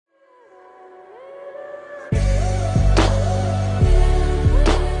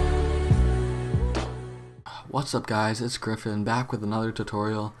What's up guys, it's Griffin back with another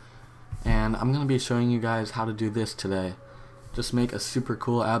tutorial, and I'm going to be showing you guys how to do this today. Just make a super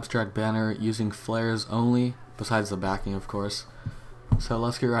cool abstract banner using flares only, besides the backing of course. So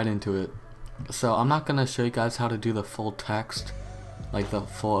let's get right into it. So I'm not going to show you guys how to do the full text, like the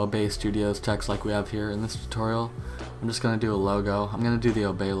full Obey Studios text like we have here in this tutorial. I'm just going to do a logo. I'm going to do the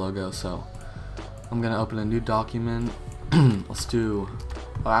Obey logo, so I'm going to open a new document. Let's do,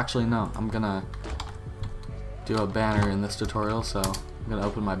 well actually no, I'm going to do a banner in this tutorial, so I'm going to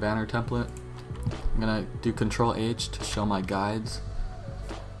open my banner template. I'm going to do Control H to show my guides.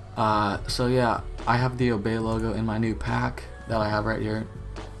 So yeah, I have the Obey logo in my new pack that I have right here.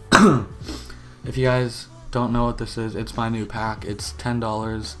 If you guys don't know what this is, it's my new pack. It's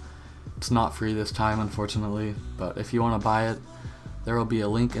 $10. It's not free this time unfortunately, but if you want to buy it, there will be a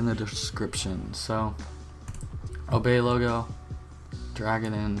link in the description. So Obey logo, drag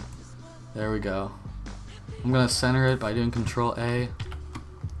it in, there we go. I'm going to center it by doing Control A, and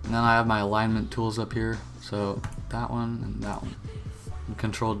then I have my alignment tools up here, so that one and that one, and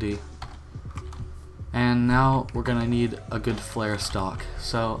Control D. And now we're going to need a good flare stock.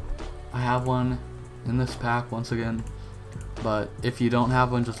 So I have one in this pack once again, but if you don't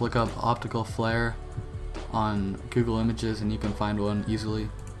have one, just look up optical flare on Google Images and you can find one easily.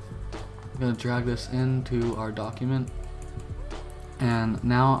 I'm going to drag this into our document, and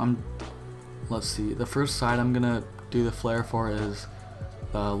now let's see, the first side I'm gonna do the flare for is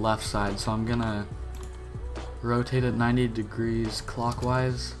the left side, so I'm gonna rotate it 90 degrees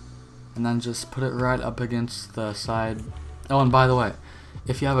clockwise and then just put it right up against the side. Oh, and by the way,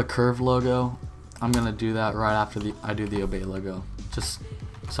 if you have a curved logo, I'm gonna do that right after I do the Obey logo, just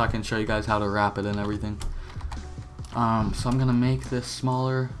so I can show you guys how to wrap it and everything. So I'm gonna make this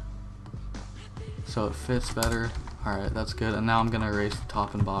smaller so it fits better. Alright, that's good, and now I'm gonna erase the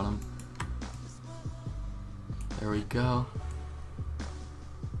top and bottom. There we go.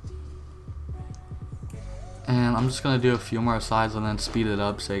 And I'm just going to do a few more sides and then speed it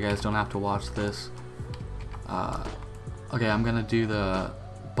up so you guys don't have to watch this. Okay, I'm going to do the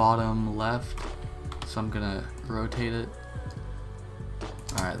bottom left. So I'm going to rotate it.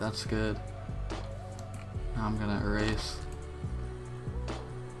 Alright, that's good. Now I'm going to erase.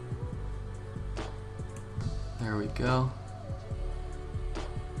 There we go.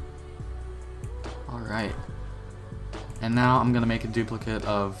 Alright. And now I'm going to make a duplicate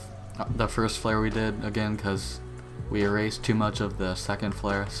of the first flare we did, again because we erased too much of the second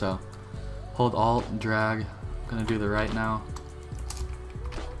flare. So hold Alt, drag. I'm going to do the right now.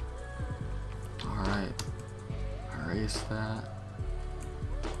 Alright, erase that.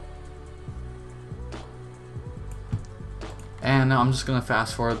 And now I'm just going to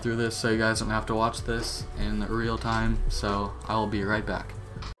fast forward through this so you guys don't have to watch this in real time. So I will be right back.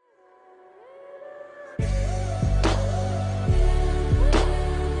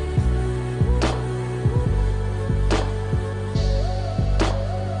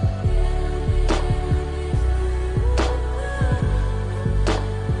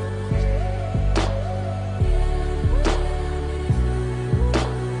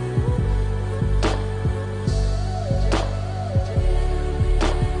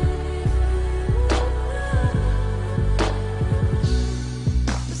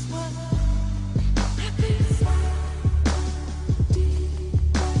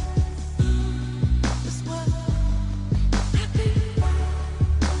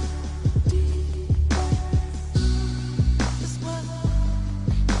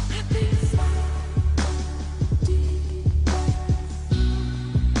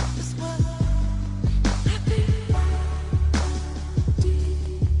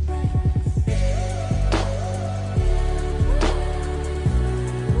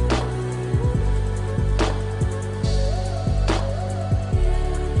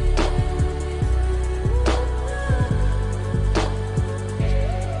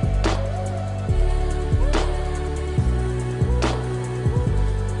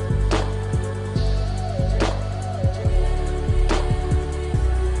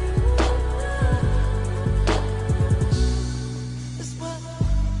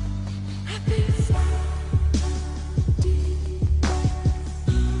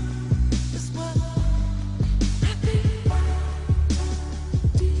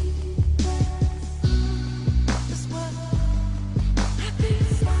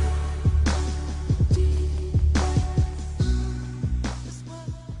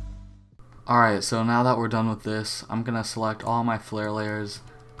 Alright, so now that we're done with this, I'm going to select all my flare layers.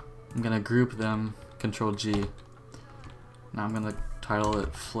 I'm going to group them, Control G. Now I'm going to title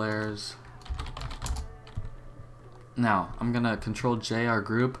it Flares. Now, I'm going to Control J our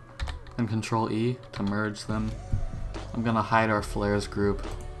group, and Control E to merge them. I'm gonna hide our flares group.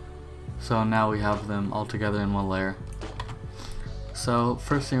 So now we have them all together in one layer. So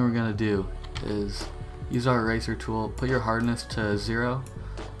first thing we're gonna do is use our eraser tool, put your hardness to 0.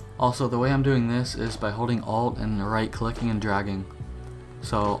 Also, the way I'm doing this is by holding Alt and right clicking and dragging.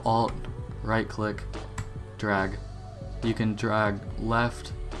 So Alt, right click, drag. You can drag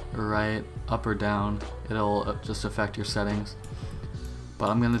left or right, up or down. It'll just affect your settings. But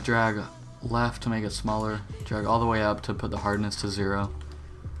I'm gonna drag left to make it smaller, drag all the way up to put the hardness to 0.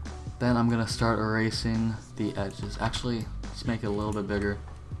 Then I'm gonna start erasing the edges. Actually, let's make it a little bit bigger.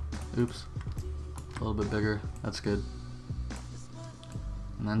 Oops. A little bit bigger. That's good.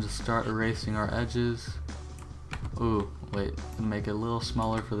 And then just start erasing our edges. Ooh, wait. Make it a little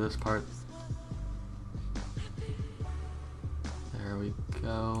smaller for this part. There we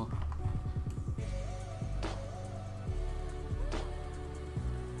go.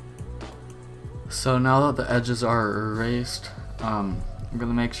 So now that the edges are erased, I'm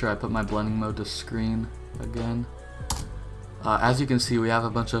gonna make sure I put my blending mode to screen again. As you can see, we have a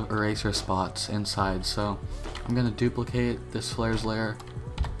bunch of eraser spots inside, so I'm gonna duplicate this flares layer,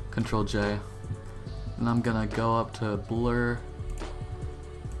 Control J, and I'm gonna go up to blur,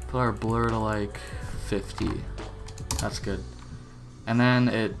 put our blur to like 50. That's good. And then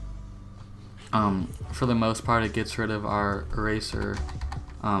it, for the most part, it gets rid of our eraser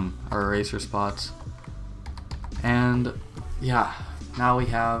spots. And yeah, now we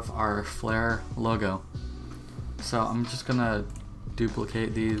have our flare logo. So I'm just gonna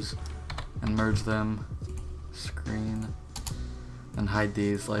duplicate these and merge them, screen, and hide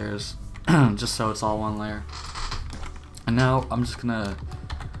these layers just so it's all one layer. And now we're just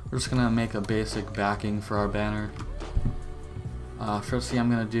gonna make a basic backing for our banner. First thing I'm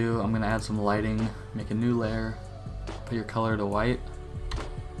gonna add some lighting, make a new layer, put your color to white,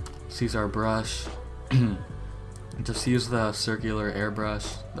 seize our brush, just use the circular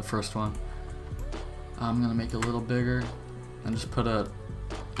airbrush, the first one. I'm gonna make it a little bigger and just put a,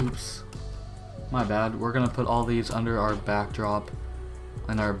 oops, my bad. We're gonna put all these under our backdrop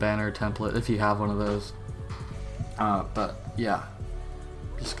and our banner template if you have one of those. But yeah,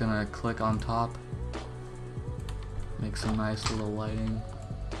 just gonna click on top, make some nice little lighting.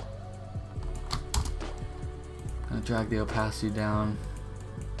 Gonna drag the opacity down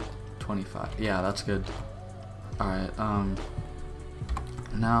 25. Yeah, that's good. Alright,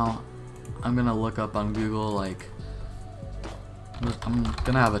 now I'm gonna look up on Google, like, I'm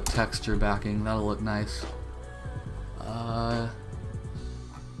gonna have a texture backing, that'll look nice. Let's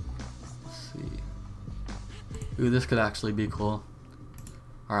see. Ooh, this could actually be cool.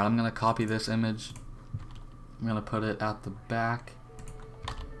 Alright, I'm gonna copy this image. I'm gonna put it at the back,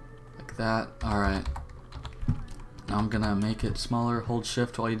 like that. Alright. Now I'm gonna make it smaller, hold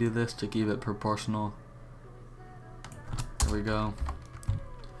shift while you do this to keep it proportional. There we go.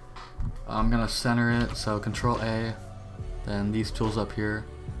 I'm gonna center it, so Control A, then these tools up here,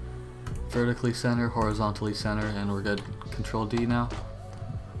 vertically center, horizontally center, and we're good. Control D now.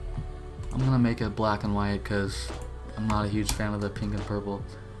 I'm gonna make it black and white because I'm not a huge fan of the pink and purple.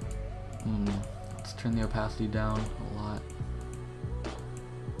 Let's turn the opacity down a lot.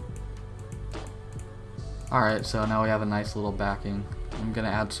 Alright, so now we have a nice little backing. I'm gonna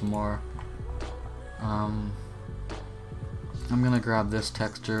add some more. I'm gonna grab this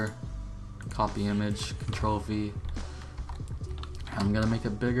texture, copy image, Control V. I'm gonna make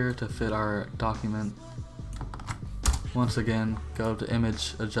it bigger to fit our document. Once again, go to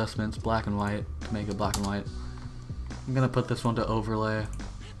image adjustments, black and white, to make it black and white. I'm gonna put this one to overlay.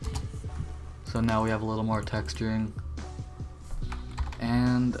 So now we have a little more texturing.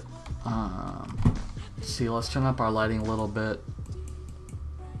 And let's see, let's turn up our lighting a little bit,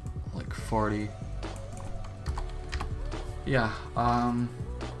 like 40. Yeah,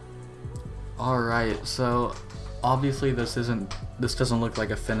 alright, so obviously this doesn't look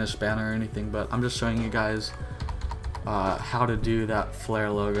like a finished banner or anything, but I'm just showing you guys how to do that flare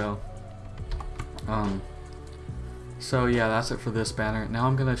logo. So yeah, that's it for this banner. Now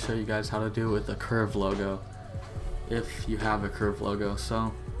I'm gonna show you guys how to do it with a curved logo, if you have a curved logo.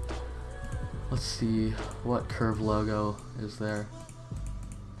 So let's see, what curved logo is there?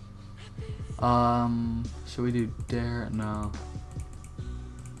 Should we do dare? No.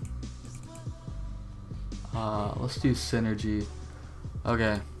 Let's do synergy.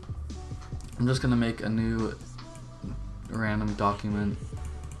 Okay. I'm just gonna make a new random document.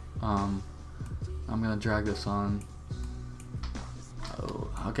 I'm gonna drag this on. Oh,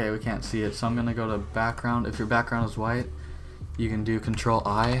 okay, we can't see it, so I'm gonna go to background. If your background is white, you can do Control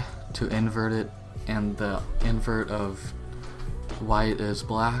I to invert it, and the invert of white is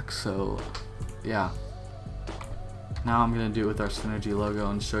black, so yeah. Now I'm gonna do it with our Synergy logo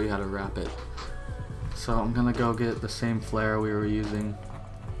and show you how to wrap it. So I'm gonna go get the same flare we were using.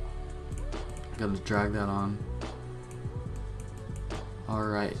 Gonna drag that on.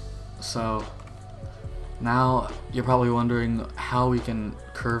 Alright, so now you're probably wondering how we can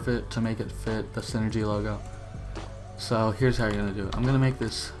curve it to make it fit the Synergy logo. So here's how you're gonna do it. I'm gonna make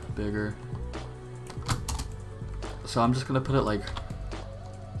this bigger. So I'm just gonna put it like,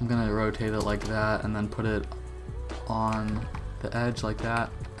 I'm gonna rotate it like that and then put it on the edge like that,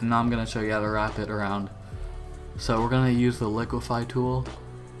 and now I'm gonna show you how to wrap it around. So we're gonna use the liquefy tool.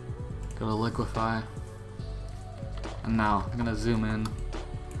 Go to liquefy, and now I'm gonna zoom in,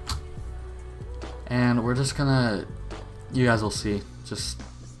 and we're just gonna, you guys will see, just,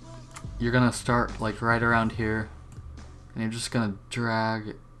 you're gonna start like right around here, and you're just gonna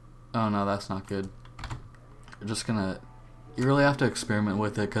drag, oh no, that's not good. You're just gonna, you really have to experiment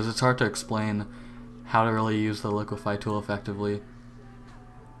with it because it's hard to explain how to really use the liquefy tool effectively.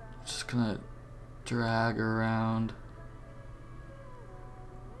 Just gonna drag around.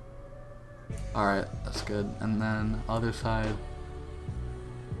 Alright, that's good. And then other side.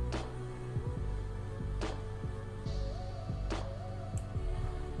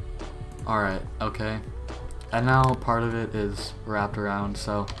 Alright, okay. And now part of it is wrapped around,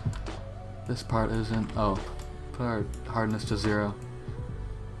 so this part isn't, oh, put our hardness to 0.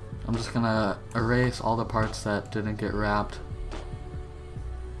 I'm just gonna erase all the parts that didn't get wrapped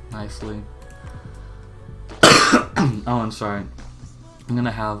nicely. Oh, I'm sorry. I'm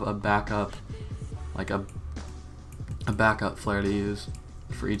gonna have a backup, like a backup flare to use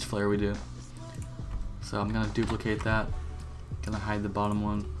for each flare we do. So I'm gonna duplicate that. Gonna hide the bottom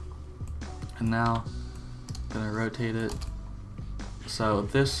one, and now I'm gonna rotate it. So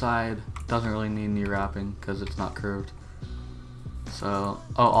this side doesn't really need any wrapping because it's not curved. So,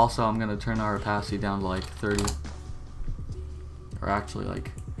 oh, also I'm gonna turn our opacity down to like 30, or actually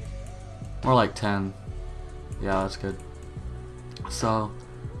like more like 10. Yeah, that's good. So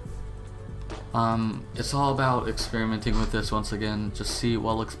it's all about experimenting with this once again. Just see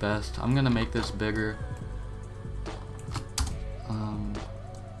what looks best. I'm gonna make this bigger.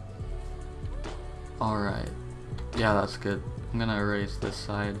 Alright, yeah, that's good. I'm gonna erase this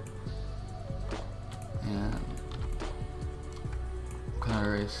side, and I'm gonna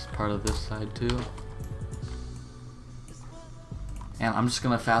erase part of this side too. And I'm just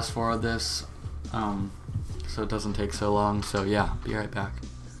gonna fast forward this so it doesn't take so long. So yeah, be right back.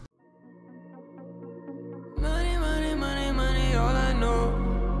 Money, money, money, money, all I know.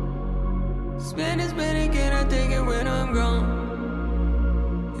 Spend it, can I take it when I'm gone?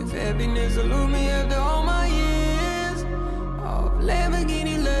 If happiness elude me after all my years, I'll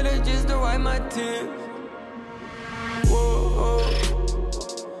Lamborghini letter just to wipe my tears. Whoa, whoa,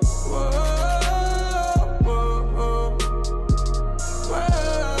 whoa.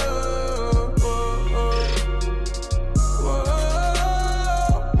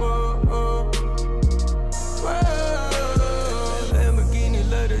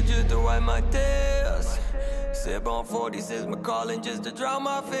 Sip on 46, McCallin just to drown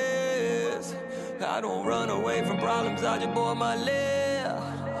my fears. I don't run away from problems, I just bore my lip.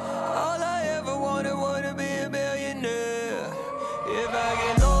 All I ever wanted was to be a billionaire. If I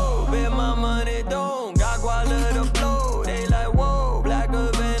get low, bet my money don't. Got guala to flow. They like, whoa, black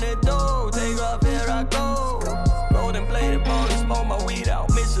of dough. Take off, here I go. Golden plated bone, smoke my weed out.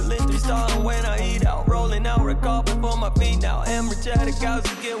 Michelin 3-star when I eat out. Rolling out, recording for my feet now. Emerald chatted cows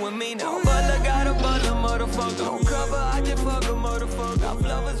to get with me now. Butler got a butler, motherfucker. Don't cover, I just fuck a motherfucker. Got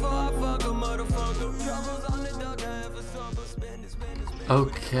flowers for I fuck a motherfucker. Troubles on the duck, I have a supper. Spend it.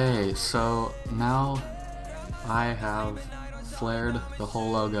 Okay, so now I have flared the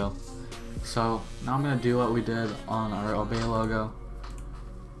whole logo. So now I'm gonna do what we did on our Obey logo.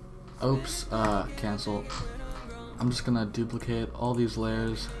 Oops, cancel. I'm just gonna duplicate all these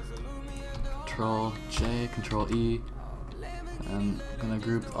layers. Control J, Control E, and I'm gonna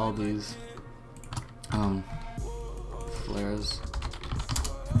group all these flares.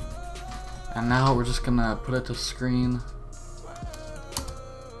 And now we're just gonna put it to screen.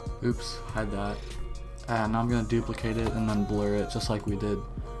 Oops, hide that. And now I'm gonna duplicate it and then blur it just like we did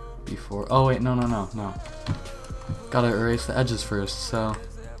before. Oh wait, no. Gotta erase the edges first, so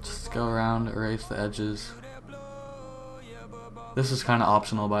just go around, erase the edges. This is kind of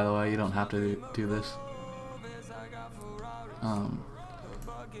optional, by the way, you don't have to do this.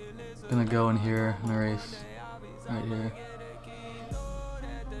 Gonna go in here and erase right here.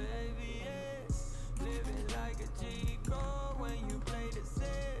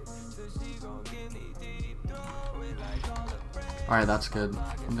 Alright, that's good.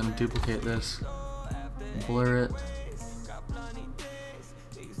 I'm gonna duplicate this, blur it,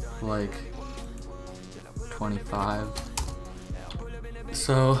 like 25.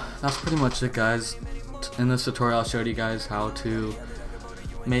 So that's pretty much it, guys. In this tutorial I showed you guys how to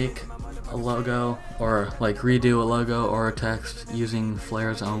make a logo, or like redo a logo or a text using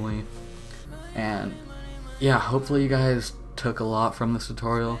flares only. And yeah, hopefully you guys took a lot from this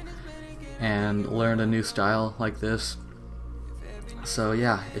tutorial and learned a new style like this. So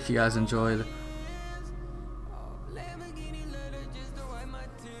yeah, if you guys enjoyed,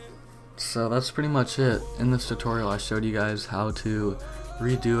 so that's pretty much it. In this tutorial I showed you guys how to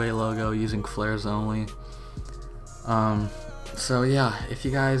redo a logo using flares only. So yeah, if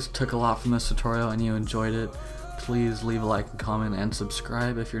you guys took a lot from this tutorial and you enjoyed it, please leave a like and comment and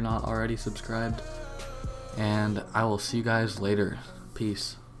subscribe if you're not already subscribed. And I will see you guys later.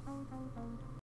 Peace.